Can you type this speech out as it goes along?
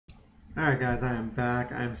Alright guys, I am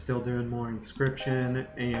back. I'm still doing more Inscryption,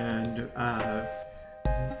 and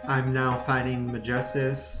I'm now fighting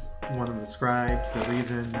Majestus, one of the scribes. The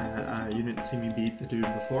reason that you didn't see me beat the dude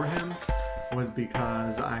before him was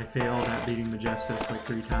because I failed at beating Majestus like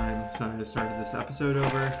 3 times, so I just started this episode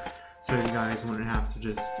over, so you guys wouldn't have to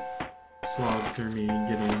just slog through me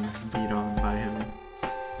getting beat on by him.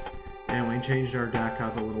 And we changed our deck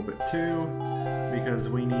up a little bit too, because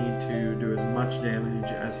we need to do as much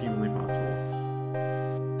damage as humanly possible,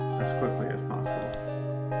 as quickly as possible.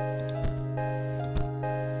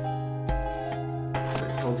 So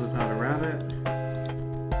it pulls us out a rabbit.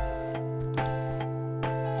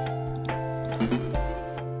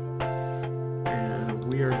 And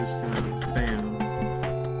we are just gonna bam.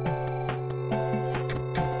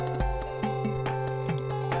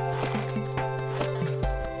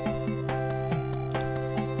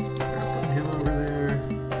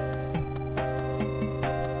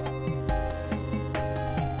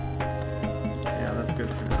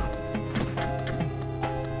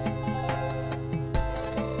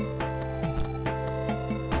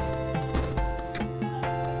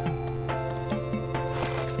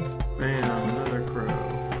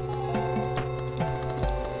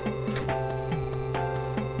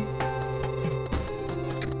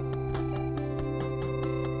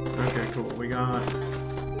 Okay, cool. We got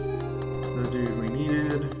the dude we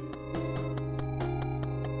needed.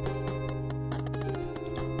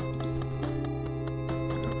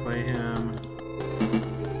 Gonna play him,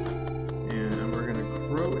 and we're gonna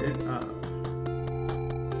crow it up.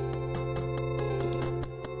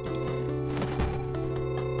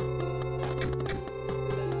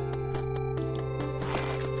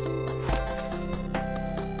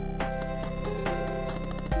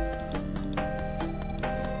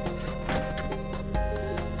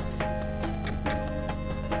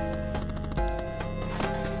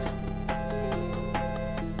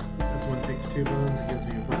 Takes 2 bones, it gives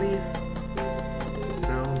me a bunny.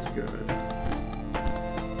 Sounds good.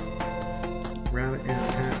 Rabbit and a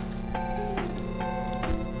hat.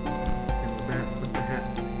 And the bat with the hat.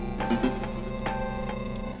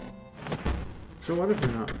 So what if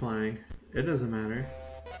they're not flying? It doesn't matter.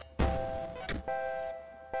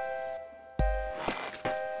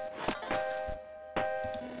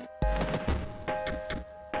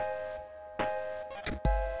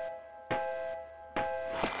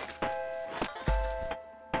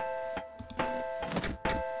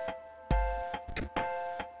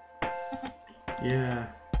 Yeah,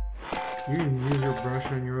 you can use your brush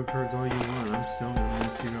on your road cards all you want. I'm still gonna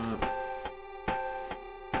mess you up.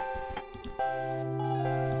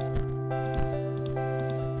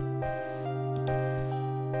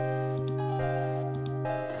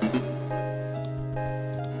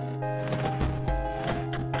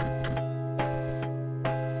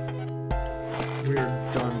 We are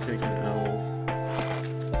done taking L's.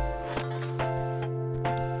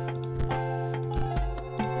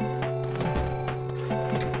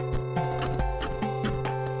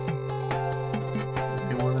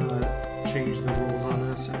 Change the rules on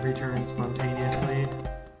this and return spontaneously.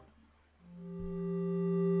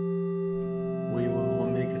 We will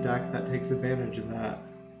make a deck that takes advantage of that.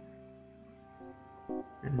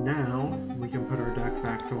 And now we can put our deck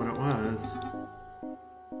back to what it was.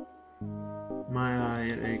 My eye,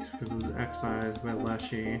 it aches because it was excised by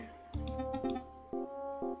Leshy.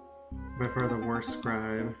 But for the worst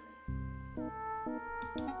scribe.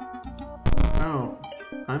 Oh,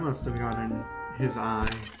 I must have gotten his eye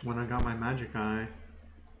when I got my magic eye.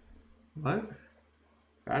 What?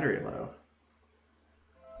 Battery low.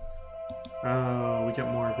 Oh, we get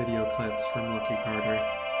more video clips from Lucky Carter.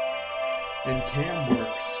 And Cam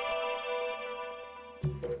works.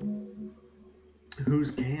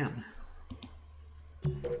 Who's Cam?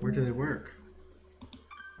 Where do they work?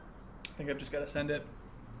 I think I've just got to send it.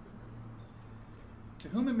 To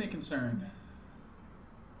whom it may concern.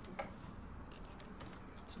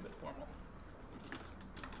 It's a bit formal.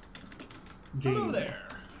 Hello there!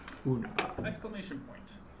 Exclamation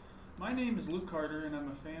point. My name is Luke Carter, and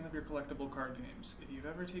I'm a fan of your collectible card games. If you've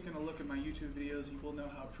ever taken a look at my YouTube videos, you will know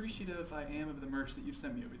how appreciative I am of the merch that you've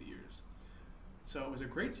sent me over the years. So it was a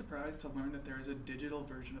great surprise to learn that there is a digital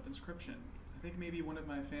version of Inscryption. I think maybe one of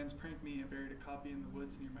my fans pranked me and buried a copy in the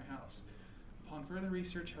woods near my house. Upon further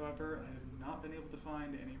research, however, I have not been able to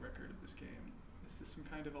find any record of this game. Is this some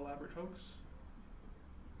kind of elaborate hoax?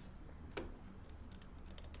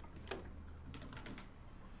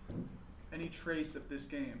 Any trace of this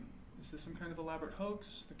game? Is this some kind of elaborate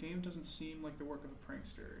hoax? The game doesn't seem like the work of a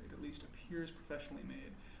prankster. It at least appears professionally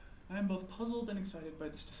made. I am both puzzled and excited by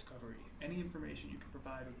this discovery. Any information you can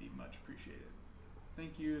provide would be much appreciated.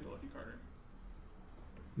 Thank you, the Lucky Carter.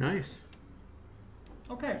 Nice.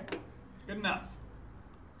 Okay, good enough.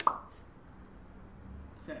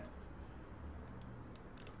 Sent.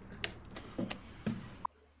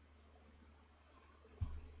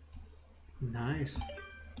 Nice.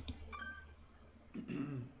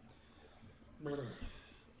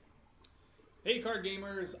 Hey card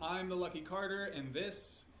gamers, I'm the Lucky Carter, and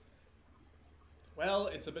this, well,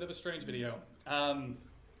 it's a bit of a strange video.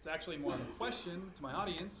 It's actually more of a question to my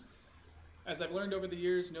audience. As I've learned over the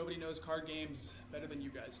years, nobody knows card games better than you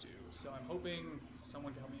guys do, so I'm hoping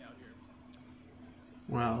someone can help me out here.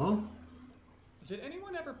 Well, did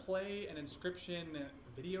anyone ever play an Inscryption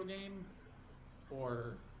video game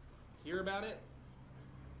or hear about it?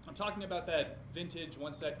 I'm talking about that vintage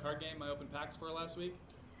one-set card game I opened packs for last week.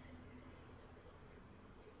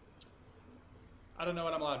 I don't know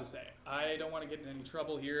what I'm allowed to say. I don't want to get in any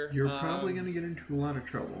trouble here. you're probably going to get into a lot of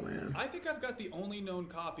trouble, man. I think I've got the only known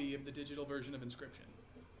copy of the digital version of Inscryption.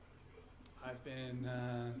 I've been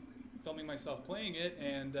filming myself playing it,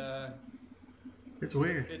 and It's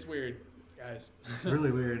weird. it's weird, guys. It's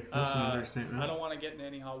really weird. That's an understatement. I don't want to get in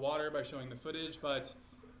any hot water by showing the footage, but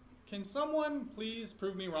can someone please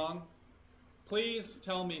prove me wrong? Please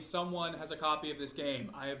tell me someone has a copy of this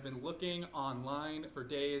game. I have been looking online for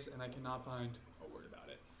days, and I cannot find a word about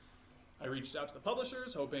it. I reached out to the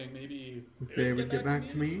publishers, hoping maybe They would get back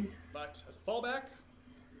to me. But as a fallback,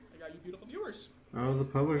 I got you beautiful viewers. Oh, the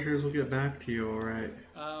publishers will get back to you, all right.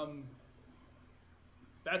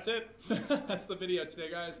 That's it. That's the video today,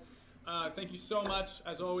 guys. Thank you so much,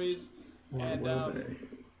 as always. Or And will they?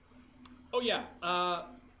 oh yeah,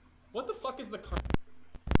 what the fuck is the card?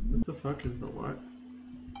 What the fuck is the what?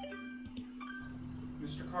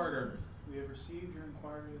 Mr. Carter, we have received your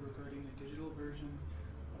inquiry regarding a digital version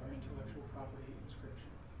of our intellectual property Inscryption.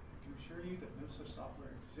 I can assure you that no such software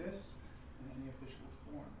exists in any official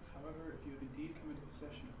form. However, if you have indeed come into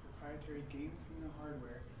possession of proprietary Game Funa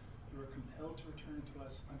hardware, you are compelled to return it to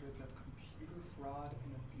us under the Computer Fraud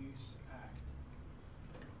and Abuse Act.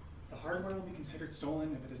 The hardware will be considered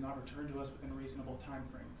stolen if it is not returned to us within a reasonable time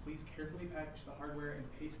frame. Please carefully package the hardware and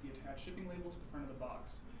paste the attached shipping label to the front of the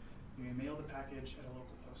box. You may mail the package at a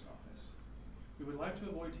local post office. We would like to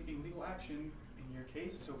avoid taking legal action in your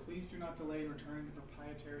case, so please do not delay in returning the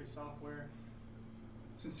proprietary software.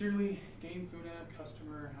 Sincerely, Game Funa,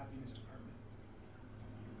 Customer Happiness Department.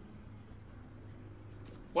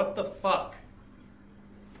 What the fuck?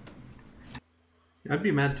 I'd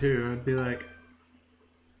be mad too. I'd be like,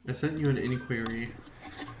 I sent you an inquiry.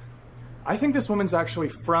 I think this woman's actually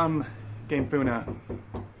from Game Funa.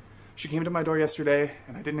 She came to my door yesterday,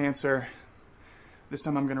 and I didn't answer. This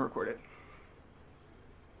time I'm gonna record it.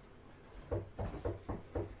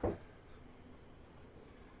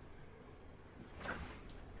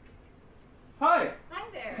 Hi! Hi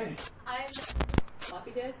there. Hey. I'm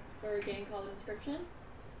floppy disk for a game called Inscryption.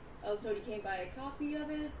 I was told you came by a copy of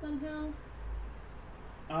it somehow.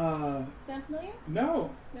 Sound familiar?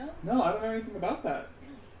 No. No? No, I don't know anything about that.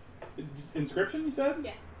 Really? Inscryption, you said?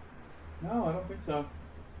 Yes. No, I don't think so.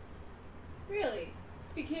 Really?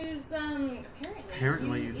 Because,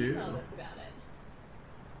 Apparently you do. emailed us about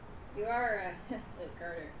it. You are, Luke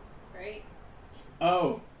Carter, right?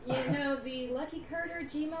 Oh. You know the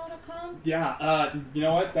luckycarter@gmail.com? Yeah, you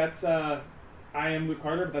know what? That's, I am Luke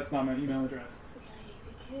Carter, but that's not my email address.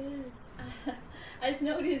 Really? Because, I just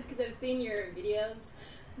noticed because I've seen your videos.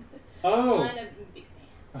 Oh. I'm a big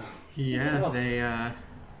fan. Yeah, they,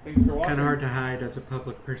 Thanks for watching. kind of hard to hide as a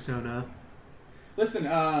public persona. Listen,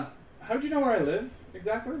 how'd you know where I live,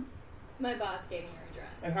 exactly? My boss gave me your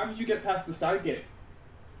address. And how did you get past the side gate?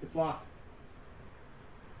 It's locked.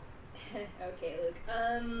 Okay, Luke.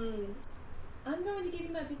 I'm going to give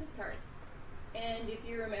you my business card. And if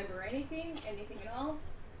you remember anything at all,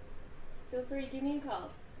 feel free to give me a call.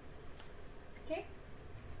 Okay?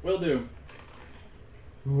 Will do.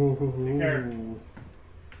 Ooh. Take care.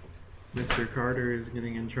 Mr. Carter is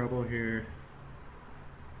getting in trouble here.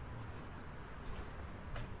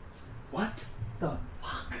 What the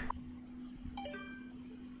fuck?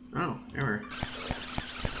 Oh, error.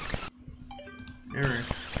 Error.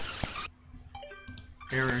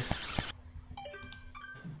 Error.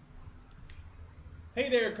 Hey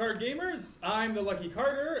there, card gamers! I'm the Lucky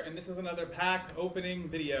Carter, and this is another pack opening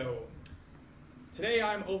video. Today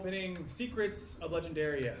I'm opening Secrets of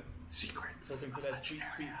Legendaria. Secrets. Hoping for that sweet,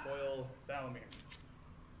 sweet foil Valamir.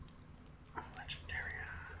 Of Legendaria.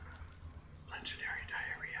 Legendary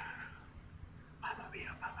diarrhea. Mamma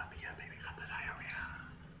mia, baby got the diarrhea.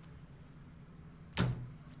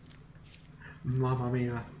 Mamma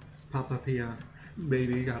mia, Papa Pia,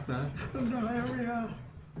 baby got the diarrhea.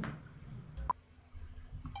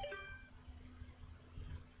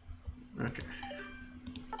 Okay.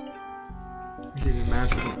 There's even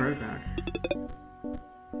match with the card back.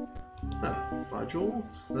 That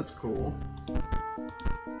Fudgles? That's cool.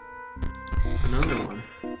 Another one.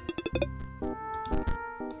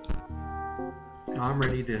 I'm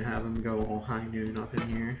ready to have him go all high noon up in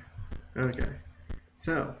here. Okay.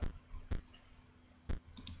 So.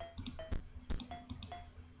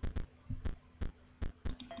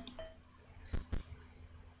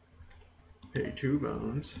 Pay 2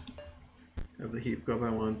 bones. Have the heap go by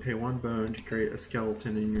 1. Pay 1 bone to create a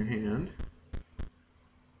skeleton in your hand.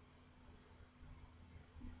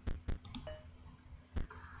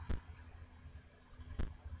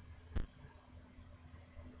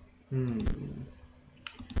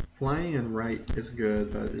 Flying and right is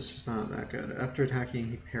good, but it's just not that good. After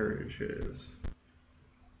attacking, he perishes.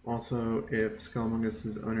 Also, if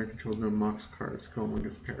Skullmungus' owner controls no Mox cards,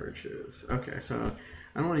 Skullmungus perishes. Okay, so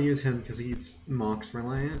I don't want to use him because he's Mox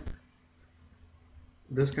reliant.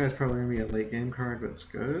 This guy's probably going to be a late game card, but it's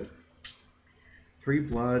good. 3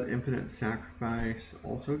 blood, infinite sacrifice,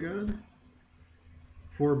 also good.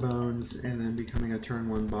 4 bones, and then becoming a turn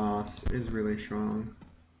 1 boss is really strong.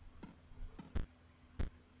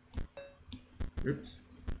 Oops.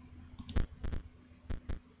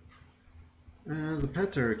 The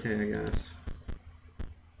pets are okay, I guess.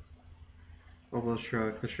 Bubble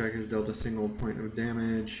Struck. The striker's dealt a single point of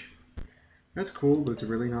damage. That's cool, but it's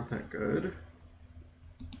really not that good.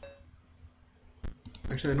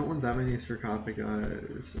 Actually, I don't want that many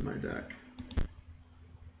sarcophagus in my deck.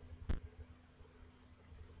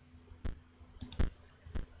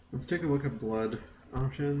 Let's take a look at blood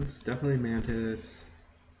options. Definitely Mantis.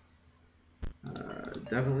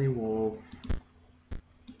 Definitely Wolf.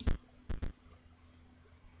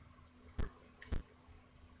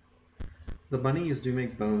 The bunnies do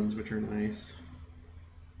make bones, which are nice.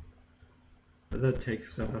 But that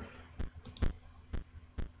takes stuff.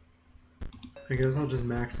 I guess I'll just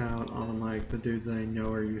max out on like the dudes that I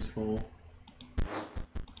know are useful.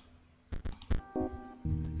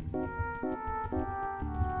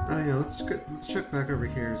 Oh yeah, let's check back over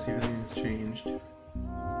here and see if anything's changed.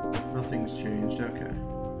 Nothing's changed, okay.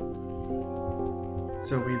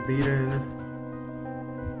 So we've beaten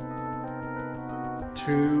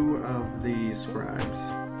 2 of the scribes.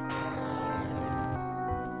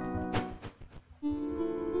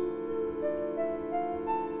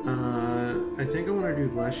 I think I want to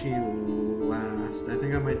do Leshy last. I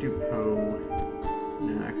think I might do Poe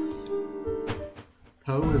next.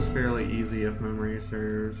 Poe is fairly easy if memory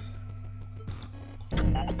serves.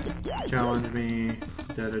 Challenge me.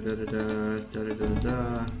 Da da da da da da da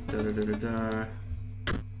da da da da da.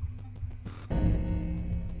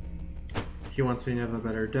 He wants me to have a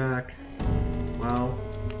better deck. Well,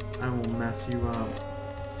 I will mess you up.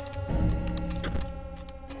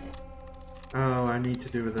 Oh, I need to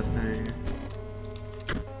do the thing.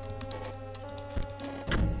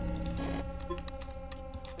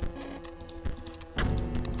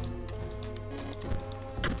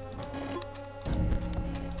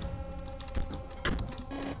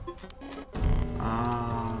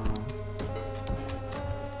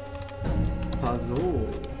 Puzzle.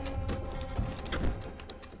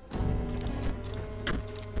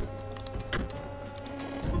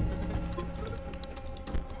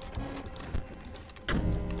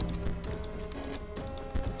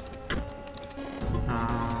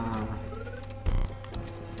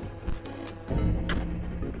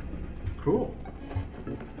 Cool.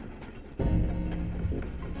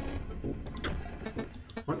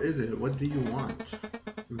 What is it? What do you want?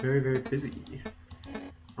 I'm very, very busy.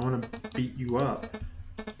 I want to beat you up.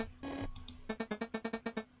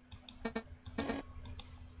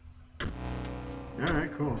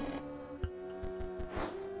 Alright, cool.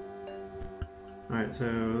 Alright, so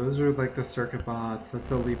those are like the circuit bots.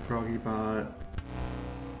 That's a leapfroggy bot.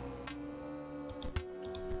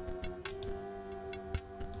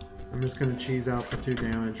 I'm just gonna cheese out the 2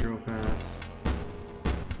 damage real fast.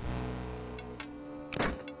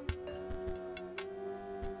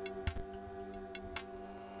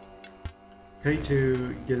 Pay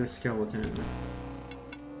 2, get a skeleton.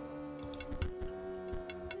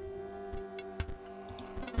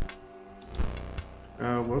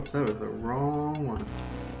 Whoops, that was the wrong one.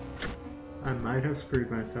 I might have screwed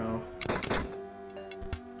myself.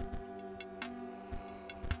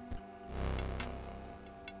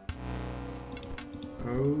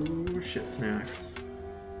 Oh, shit snacks.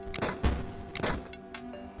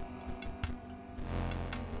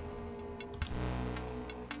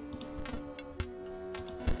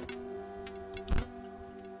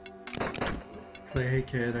 It's like, hey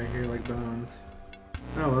kid, I hear like bones.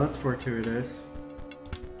 Oh, well that's fortuitous.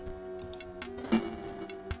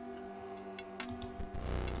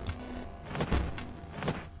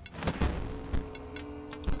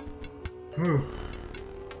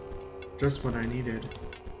 Just what I needed.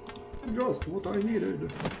 Just what I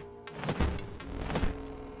needed.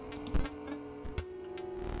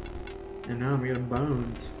 And now I'm getting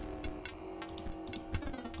bones.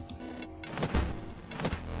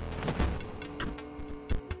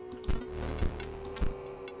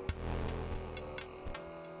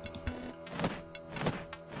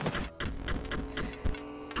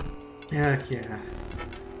 Heck yeah.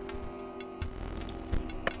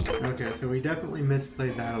 Okay, so we definitely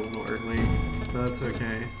misplayed that a little early, but that's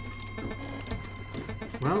okay.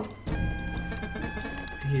 Well,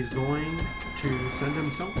 he's going to send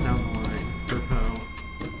himself down the line for Poe.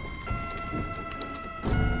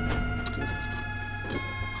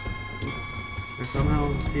 I somehow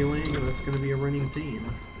have a feeling that's going to be a running theme.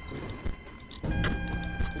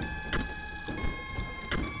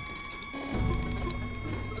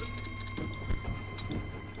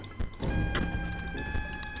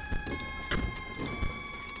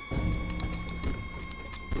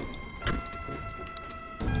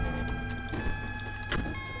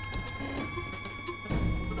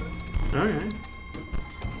 Okay.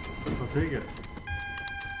 I'll take it.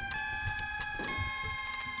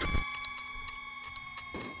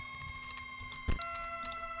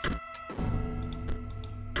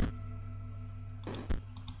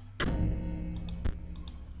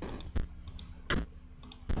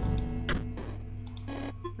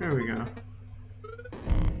 There we go.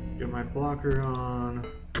 Get my blocker on.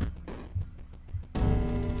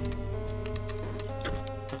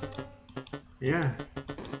 Yeah.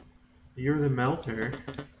 You're the melter.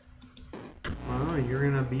 Oh, you're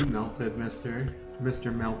gonna be melted,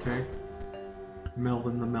 Mr. Melter.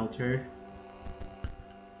 Melvin the Melter.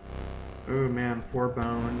 Oh man, 4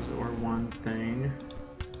 bones or 1 thing.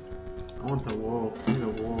 I want the wolf. Give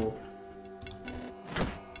me the wolf.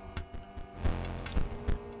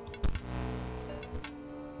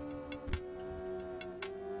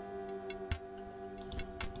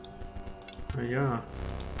 Hiya.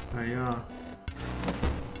 Hiya.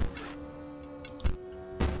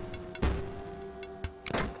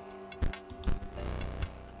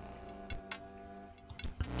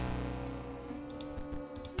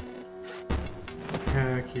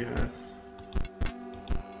 Heck yes.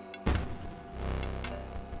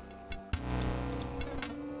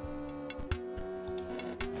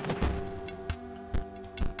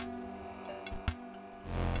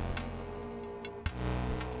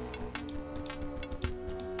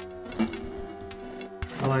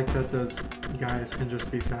 I like that those guys can just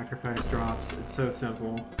be sacrifice drops. It's so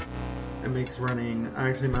simple. It makes running... I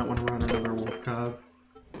actually might want to run another wolf cub.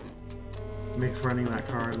 It makes running that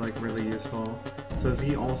card like really useful. So is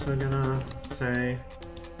he also gonna say,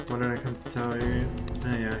 what did I come to tell you?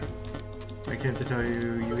 Oh yeah. I came to tell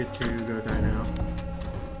you, you get to go die now.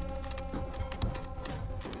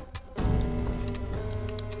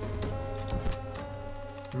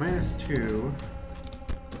 -2.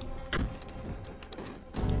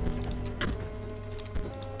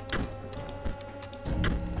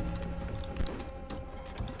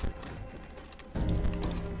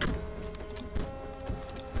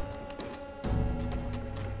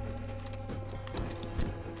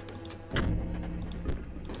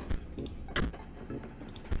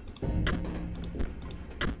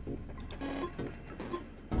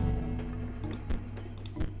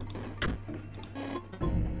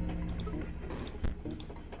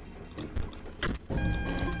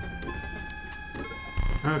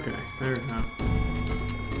 Okay, there we go.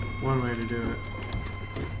 One way to do it.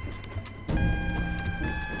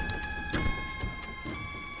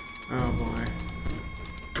 Oh boy.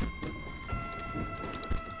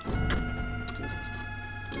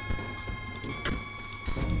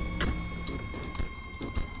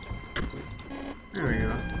 There we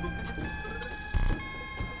go.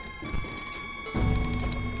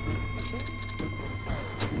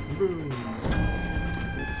 Boom.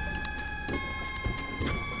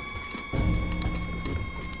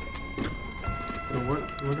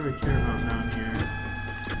 What do we care about down here?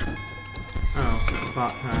 Oh,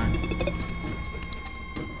 bot pack.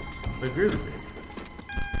 The grizzly.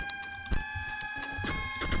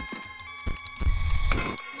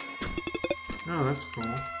 Oh, that's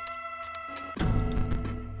cool.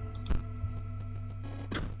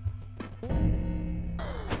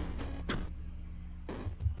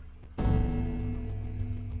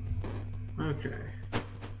 Okay.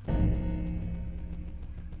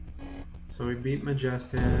 So we beat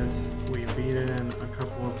Majestus, we beat in a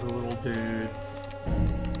couple of the little dudes.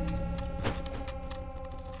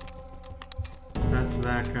 That's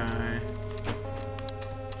that guy.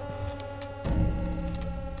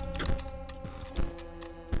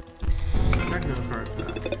 Techno card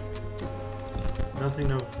pack.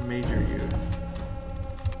 major use.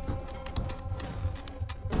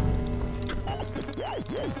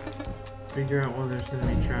 Figure out whether there's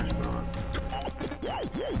gonna be trash box.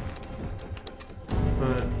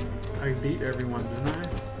 But I beat everyone, didn't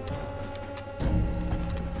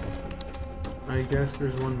I? I guess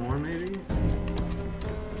there's one more, maybe?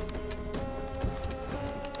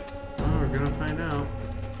 Oh, we're gonna find out.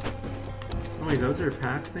 Oh wait, those are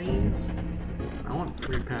pack thingies? I want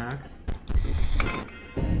 3 packs.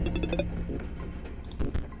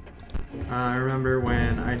 I remember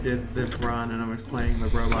when I did this run and I was playing the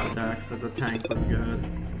robot deck that the tank was good.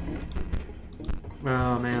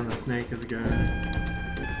 Oh man, the snake is good.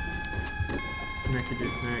 Snaky do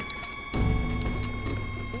snake.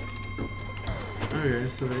 Okay,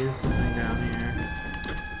 so there is something down here.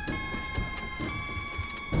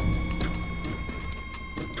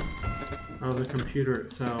 Oh, the computer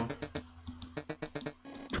itself.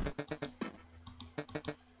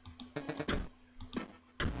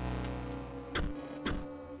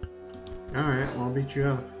 Alright, well, I'll beat you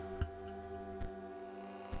up.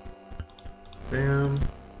 Bam.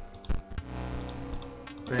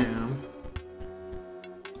 Bam.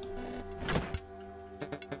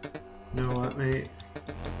 You know what, mate?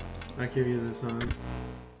 I give you this on.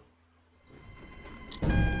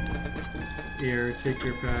 Here, take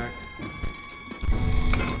your pack.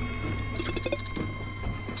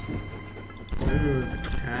 Ooh, the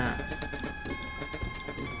cat.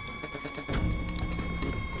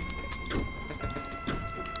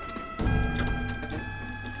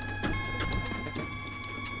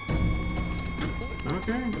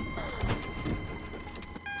 Okay.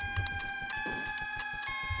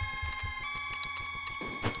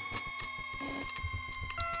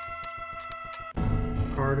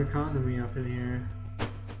 Card economy up in here.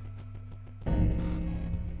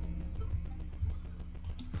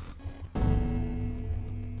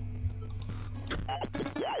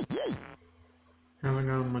 Haven't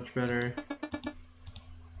gotten much better.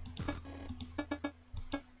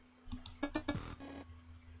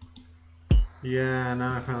 Yeah,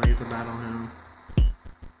 now I finally get to battle him.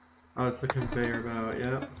 Oh, it's the conveyor belt,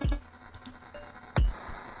 yep.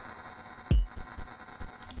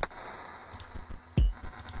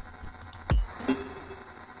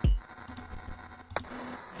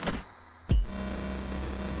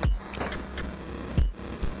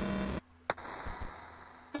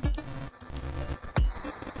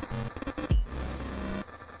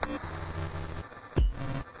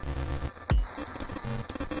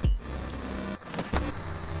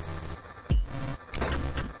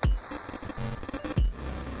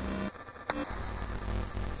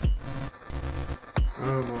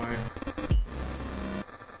 Oh boy.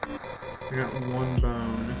 I got 1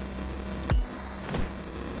 bone.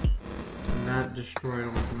 And that destroyed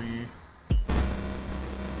all of me.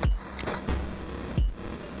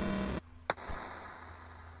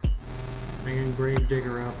 I can grave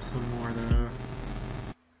digger up some more though.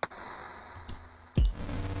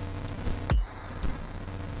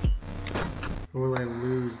 Or will I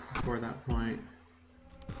lose before that point?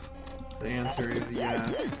 The answer is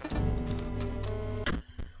yes.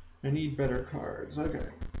 I need better cards. Okay.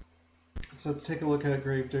 So let's take a look at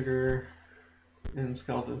Gravedigger and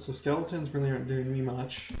Skeleton. So Skeletons really aren't doing me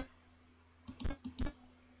much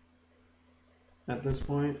at this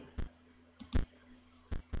point.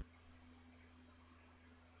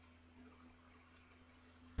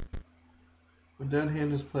 When dead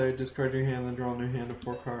hand is played, discard your hand, then draw a new hand of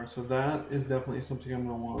 4 cards. So that is definitely something I'm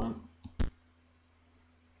going to want.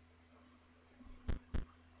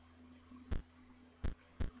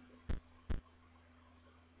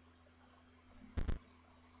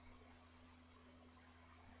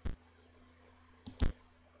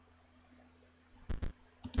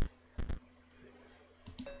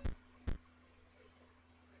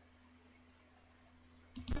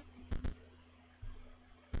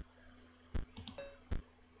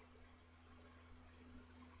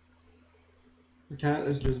 The cat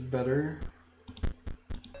is just better,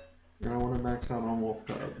 and I want to max out on wolf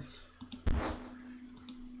cubs.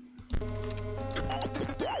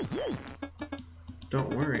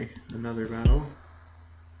 Don't worry, another battle.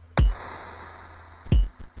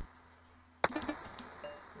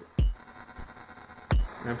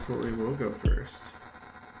 Absolutely will go first.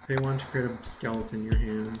 Pay 1 to create a skeleton in your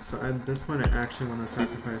hand. So at this point I actually want to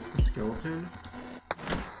sacrifice the skeleton,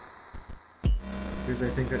 because I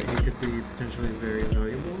think that he could be potentially very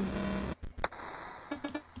valuable.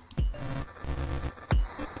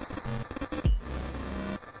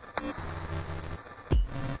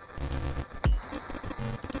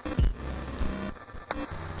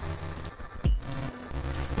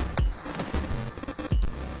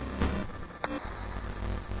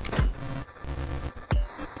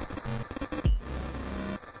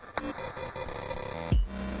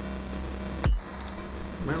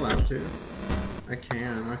 to? I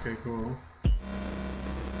can. Okay, cool.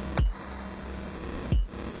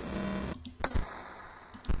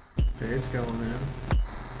 Hey, skeleton.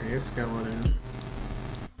 Hey, skeleton.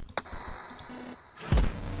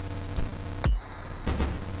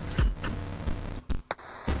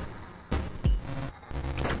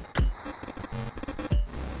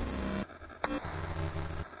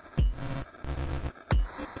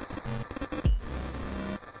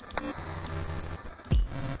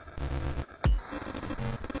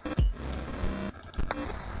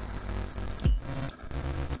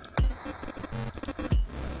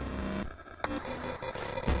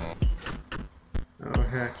 Oh,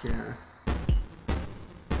 heck yeah.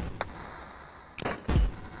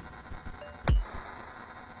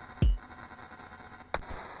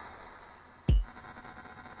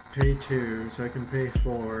 Pay 2, so I can pay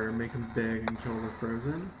 4, make him big and kill the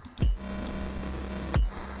frozen.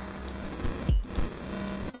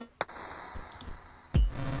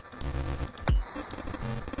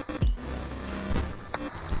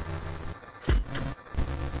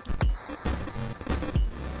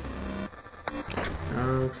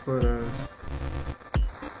 Oh, explodos.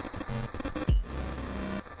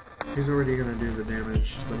 He's already gonna do the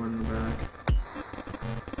damage to the one in the back.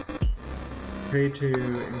 Pay to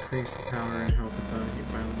increase the power and health of the heat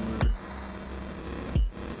by 1.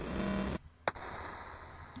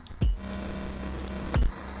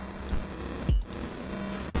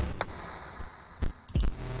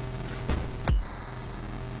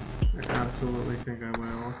 I absolutely think I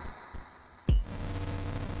will.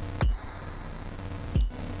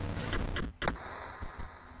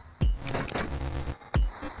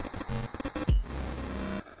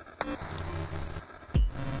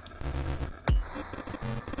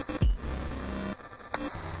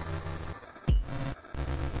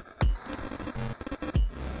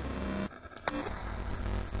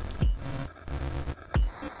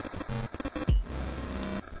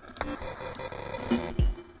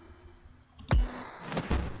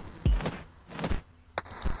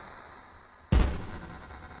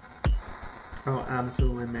 Oh,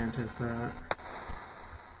 absolutely mantis that.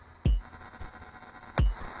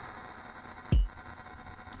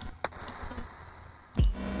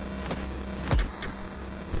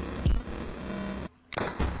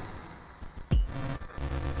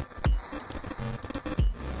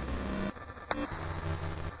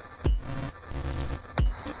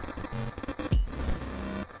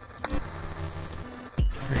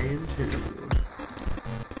 Pain 2.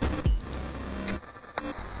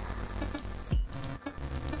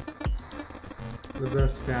 The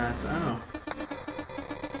best stats. Oh.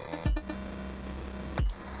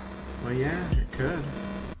 Well, yeah, it could.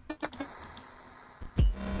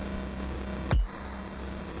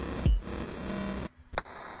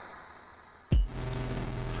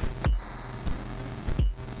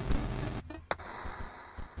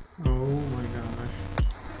 Oh my gosh.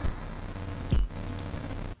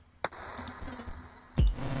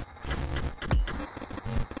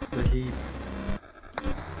 The heap.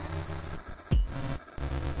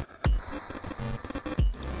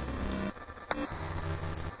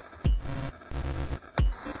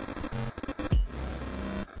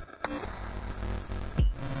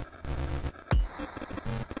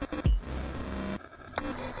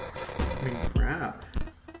 Crap.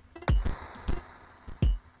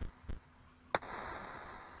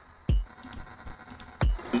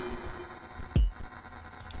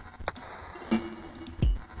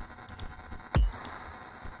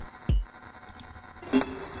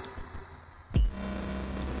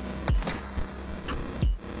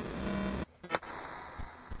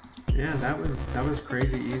 Yeah, that was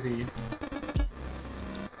crazy easy.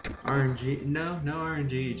 RNG? No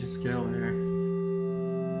RNG, just skill there.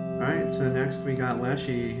 Alright, so next we got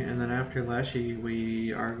Leshy, and then after Leshy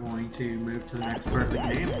we are going to move to the next part of the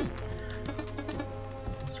game.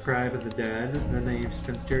 Scribe of the Dead, then they use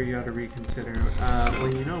Spinsteria to reconsider.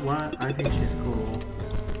 Well, you know what? I think she's cool.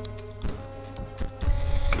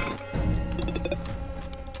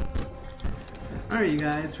 Alright, you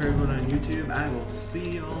guys, for everyone on YouTube, I will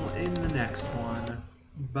see you all in the next one.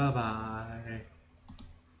 Bye-bye.